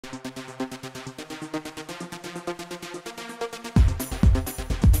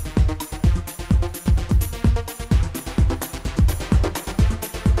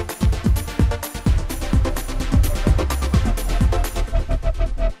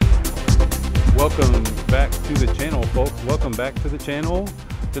Welcome back to the channel, folks. Welcome back to the channel.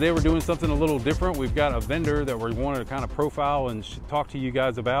 Today we're doing something a little different. We've got a vendor that we wanted to kind of profile and talk to you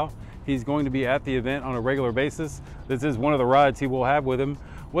guys about. He's going to be at the event on a regular basis. This is one of the rides he will have with him.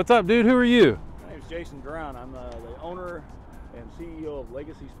 What's up, dude? Who are you? My name's Jason Brown. I'm the owner and CEO of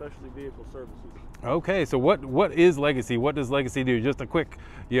Legacy Specialty Vehicle Services. Okay, so what is Legacy? What does Legacy do? Just a quick,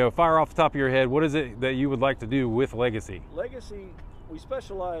 fire off the top of your head. What is it that you would like to do with Legacy? Legacy, we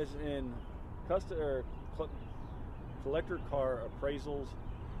specialize in collector car appraisals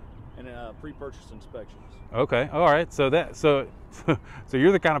and pre-purchase inspections. Okay, all right. So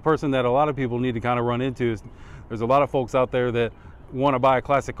you're the kind of person that a lot of people need to kind of run into. There's a lot of folks out there that want to buy a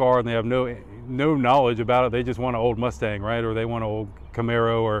classic car and they have no knowledge about it. They just want an old Mustang, right? Or they want an old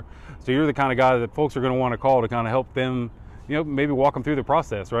Camaro. So you're the kind of guy that folks are going to want to call to kind of help them, maybe walk them through the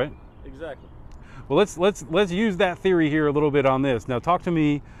process, right? Exactly. Well, let's use that theory here a little bit on this. Now, talk to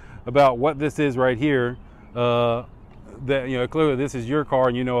me about what this is right here. That clearly this is your car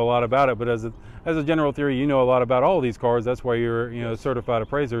and you know a lot about it, but as a general theory, you know a lot about all these cars. That's why you're a certified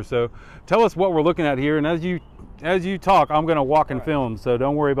appraiser. So tell us what we're looking at here, and as you talk, I'm going to walk and film, so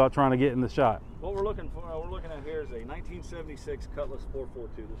don't worry about trying to get in the shot. What we're looking at here is a 1976 Cutlass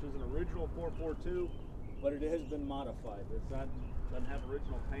 442. This is an original 442, but it has been modified. Doesn't have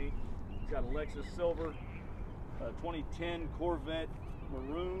original paint. It's got a Lexus silver, 2010 Corvette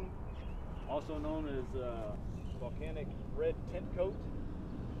maroon, also known as volcanic red tint coat.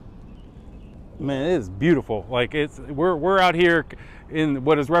 Man, it is beautiful. Like we're out here in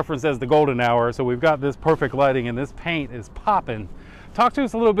what is referenced as the golden hour, so we've got this perfect lighting and this paint is popping. Talk to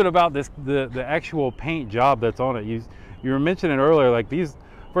us a little bit about the actual paint job that's on it. You were mentioning earlier, like these.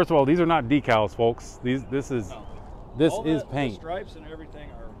 First of all, these are not decals, folks. This is paint. The stripes and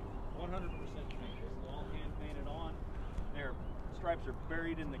everything are 100% paint. This is all hand painted on. Their stripes are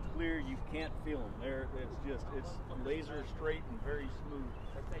buried in the clear. You can't feel them. It's laser straight and very smooth.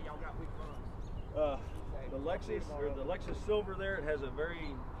 Let's say y'all got weak runs. The Lexus silver there, it has a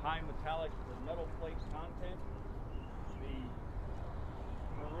very high metallic metal plate content. The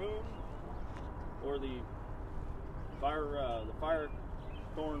maroon or the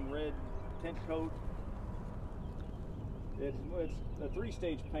firethorn red tint coat, it's a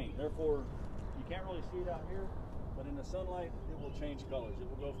three-stage paint. Therefore, you can't really see it out here, but in the sunlight, it will change colors. It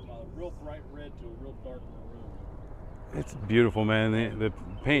will go from a real bright red to a real dark maroon. It's beautiful, man. The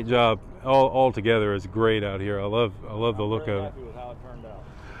paint job all together is great out here. I love the look of it. I'm very happy with how it turned out.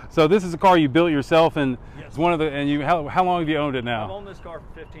 So this is a car you built yourself, and yes. It's one of the. And you, how long have you owned it now? I've owned this car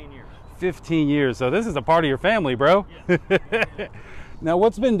for 15 years. 15 years. So this is a part of your family, bro. Yes. Now,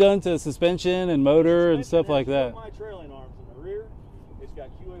 what's been done to suspension and motor and stuff like that? My trailing arms in the rear. It's got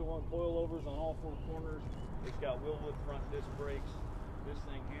QA1 coilovers on all four corners. It's got Willwood front disc brakes. This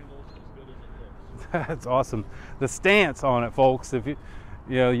thing handles as good as it looks. That's awesome. The stance on it, folks. If you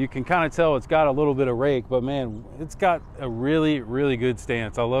can kind of tell it's got a little bit of rake, but man, it's got a really, really good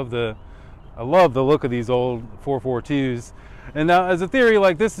stance. I love the look of these old 442s. And now, as a theory,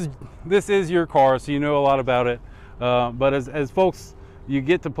 like this is your car, so you know a lot about it. But as folks, you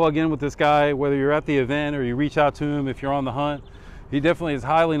get to plug in with this guy, whether you're at the event or you reach out to him if you're on the hunt. He definitely is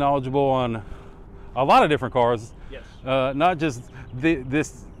highly knowledgeable on a lot of different cars. Yes. Not just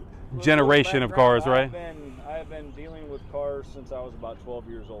this generation of cars, right? I have been dealing with cars since I was about 12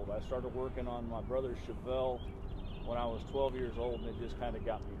 years old. I started working on my brother's Chevelle when I was 12 years old, and it just kind of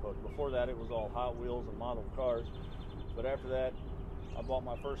got me hooked. Before that, it was all Hot Wheels and model cars. But after that, I bought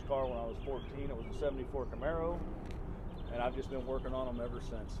my first car when I was 14. It was a 74 Camaro, and I've just been working on them ever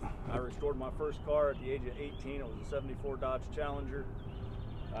since. I restored my first car at the age of 18. It was a 74 Dodge Challenger.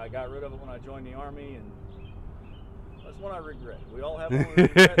 I got rid of it when I joined the Army, and that's one I regret. We all have one we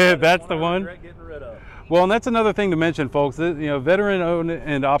regret. That's the one? I regret getting rid of. Well, and that's another thing to mention, folks. Veteran owned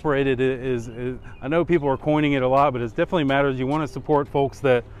and operated is I know people are coining it a lot, but it definitely matters. You want to support folks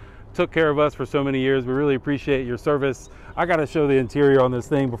that took care of us for so many years. We really appreciate your service. I got to show the interior on this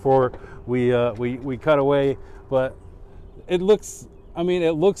thing before we cut away, but it looks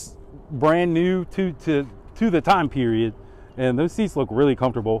brand new to the time period, and those seats look really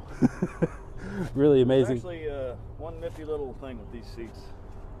comfortable. Really amazing. There's actually one nifty little thing with these seats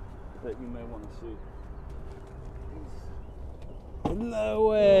that you may want to see. No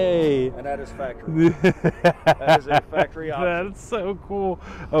way. And that is factory. That is a factory option. That's so cool.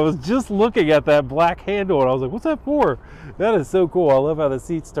 I was just looking at that black handle and I was like, what's that for? That is so cool. I love how the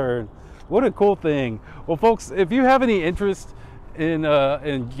seats turn. What a cool thing. Well, folks, if you have any interest in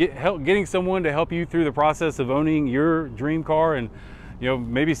getting someone to help you through the process of owning your dream car and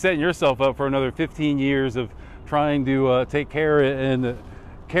maybe setting yourself up for another 15 years of trying to take care and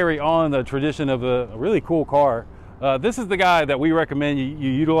carry on the tradition of a really cool car. This is the guy that we recommend you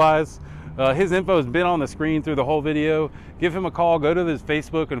utilize. His info has been on the screen through the whole video. Give him a call, go to his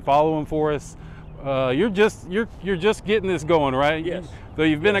Facebook and follow him for us. You're just getting this going, right? Yes. So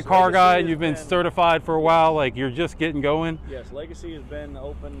you've been a car guy and you've been certified for a while, like you're just getting going? Yes, Legacy has been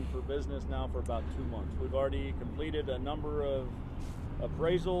open for business now for about 2 months. We've already completed a number of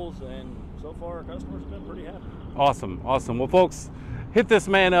appraisals, and so far our customers have been pretty happy. Awesome, awesome. Well, folks, hit this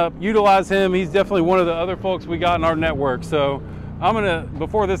man up, utilize him. He's definitely one of the other folks we got in our network. So I'm gonna,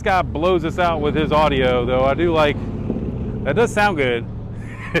 before this guy blows us out with his audio, though, I do like, that does sound good.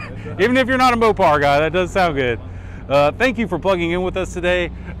 Even if you're not a Mopar guy, that does sound good. Thank you for plugging in with us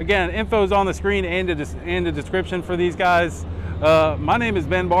today. Again, info is on the screen and the description for these guys. My name is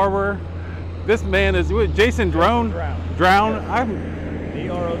Ben Barber. This man is Jason Drown. I'm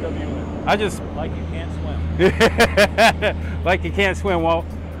D-R-O-W-N. I just like you can't swim. like you can't swim. Well,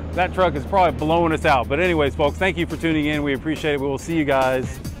 that truck is probably blowing us out. But anyways, folks, thank you for tuning in. We appreciate it. We will see you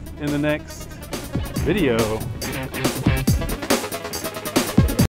guys in the next video.